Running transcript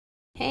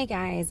Hey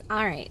guys,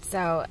 alright,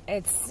 so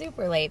it's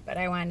super late, but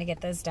I wanted to get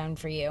this done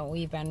for you.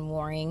 We've been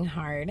warring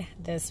hard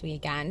this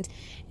weekend.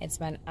 It's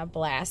been a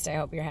blast. I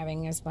hope you're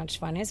having as much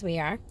fun as we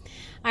are.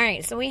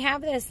 Alright, so we have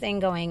this thing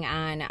going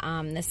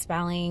on, the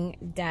Spelling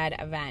Dead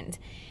event.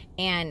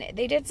 And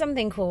they did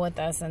something cool with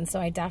this, and so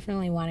I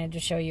definitely wanted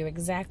to show you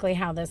exactly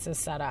how this is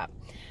set up.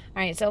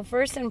 Alright, so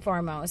first and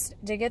foremost,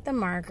 to get the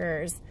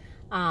markers,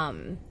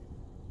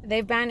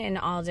 they've been in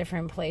all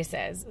different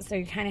places, so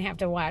you kind of have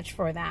to watch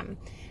for them.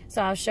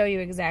 So I'll show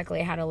you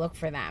exactly how to look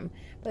for them.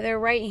 But they're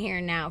right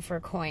here now for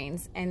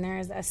coins, and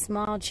there's a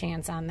small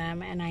chance on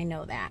them, and I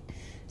know that.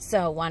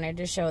 So wanted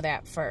to show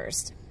that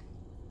first.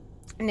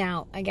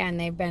 Now, again,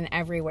 they've been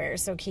everywhere,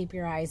 so keep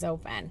your eyes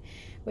open.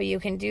 But you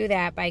can do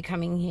that by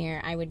coming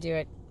here. I would do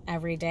it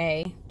every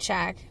day.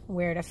 Check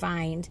where to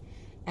find,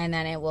 and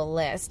then it will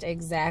list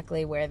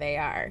exactly where they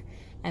are.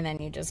 And then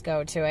you just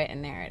go to it,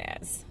 and there it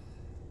is.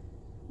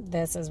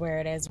 This is where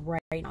it is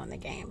right now in the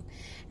game.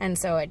 And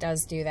so it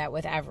does do that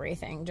with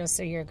everything, just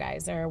so you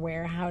guys are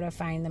aware how to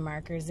find the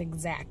markers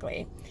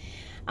exactly.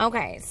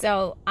 Okay,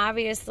 so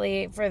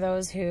obviously for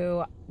those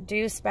who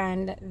do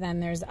spend,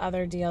 then there's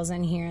other deals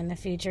in here in the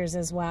features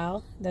as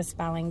well. The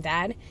Spelling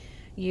Dead.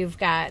 You've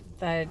got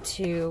the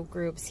two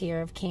groups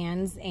here of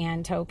cans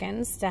and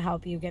tokens to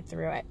help you get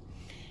through it.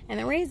 And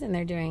the reason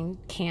they're doing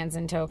cans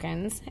and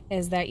tokens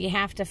is that you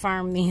have to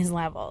farm these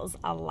levels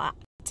a lot.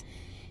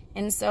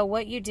 And so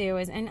what you do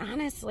is, and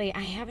honestly, I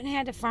haven't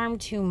had to farm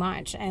too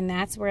much, and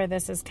that's where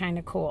this is kind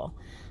of cool.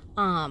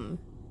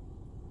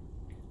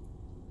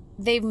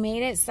 They've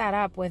made it set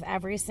up with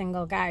every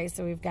single guy.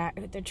 So we've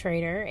got the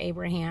trader,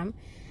 Abraham,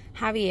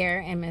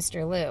 Javier, and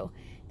Mr. Lou.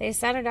 They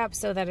set it up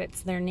so that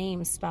it's their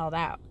names spelled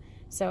out.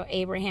 So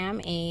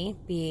Abraham,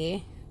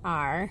 A-B-R-A-H-A-M,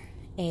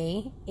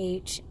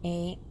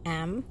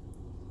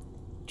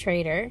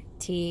 trader,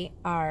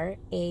 T-R-A-D-E-R.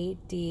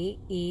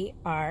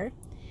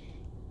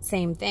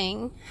 Same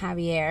thing,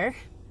 Javier,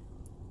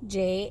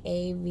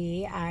 J-A-V-I-E-R,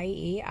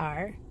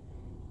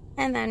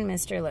 and then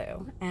Mr.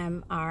 Lou,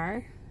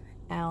 M-R-L-I-U.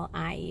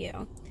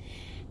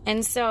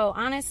 And so,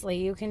 honestly,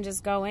 you can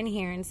just go in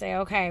here and say,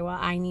 okay, well,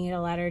 I need a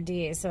letter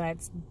D, so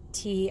that's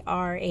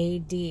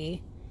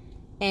T-R-A-D,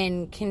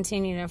 and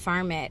continue to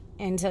farm it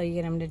until you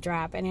get them to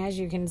drop. And as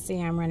you can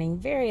see, I'm running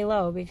very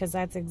low because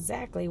that's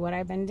exactly what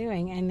I've been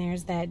doing, and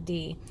there's that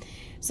D.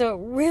 So it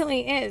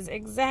really is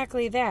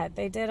exactly that.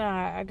 They did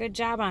a good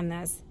job on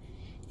this.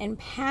 In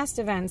past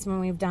events when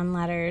we've done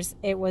letters,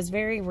 it was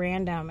very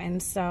random,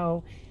 and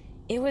so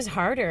it was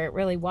harder. It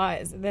really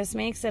was. This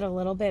makes it a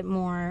little bit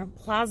more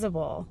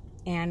plausible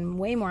and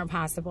way more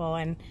possible,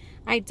 and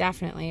I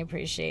definitely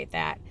appreciate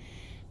that.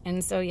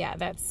 And so yeah,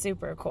 that's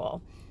super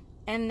cool.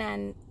 And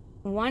then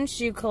once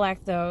you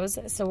collect those,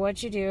 so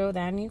what you do,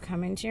 then you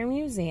come into your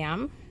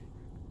museum,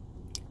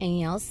 and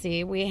you'll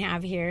see we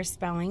have here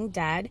Spelling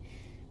Dead,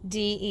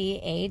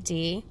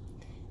 D-E-A-D,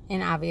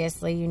 and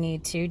obviously you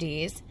need 2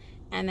 Ds,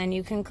 and then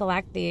you can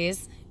collect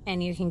these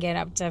and you can get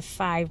up to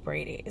 5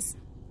 Brady's,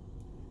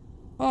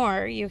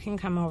 or you can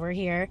come over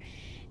here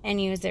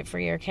and use it for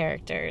your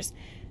characters.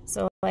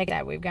 So like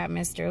that, we've got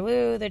Mr.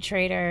 Lou, the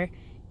trader,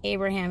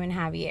 Abraham, and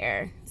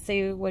Javier. So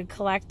you would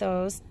collect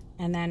those,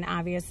 and then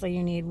obviously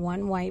you need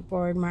 1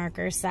 whiteboard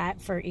marker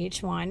set for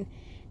each one,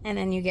 and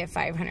then you get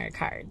 500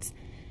 cards.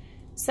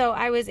 So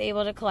I was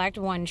able to collect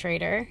 1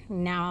 trader.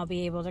 Now I'll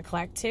be able to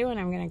collect 2, and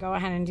I'm going to go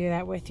ahead and do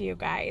that with you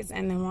guys.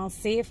 And then we'll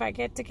see if I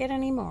get to get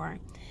any more.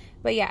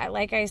 But yeah,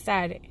 like I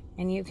said,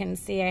 and you can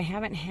see I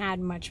haven't had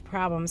much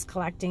problems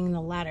collecting the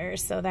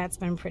letters, so that's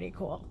been pretty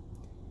cool.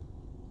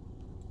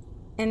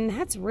 And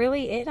that's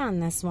really it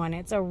on this one.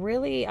 It's a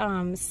really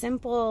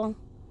simple,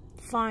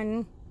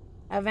 fun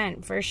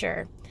event for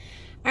sure.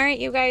 All right,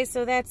 you guys,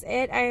 so that's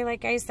it.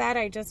 Like I said,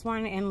 I just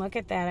want to, and look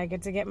at that, I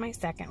get to get my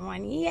second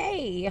one.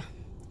 Yay!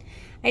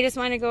 I just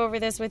want to go over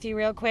this with you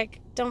real quick.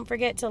 Don't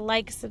forget to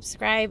like,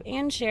 subscribe,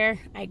 and share.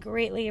 I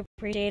greatly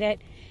appreciate it.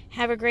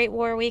 Have a great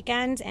war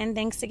weekend, and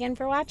thanks again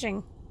for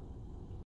watching.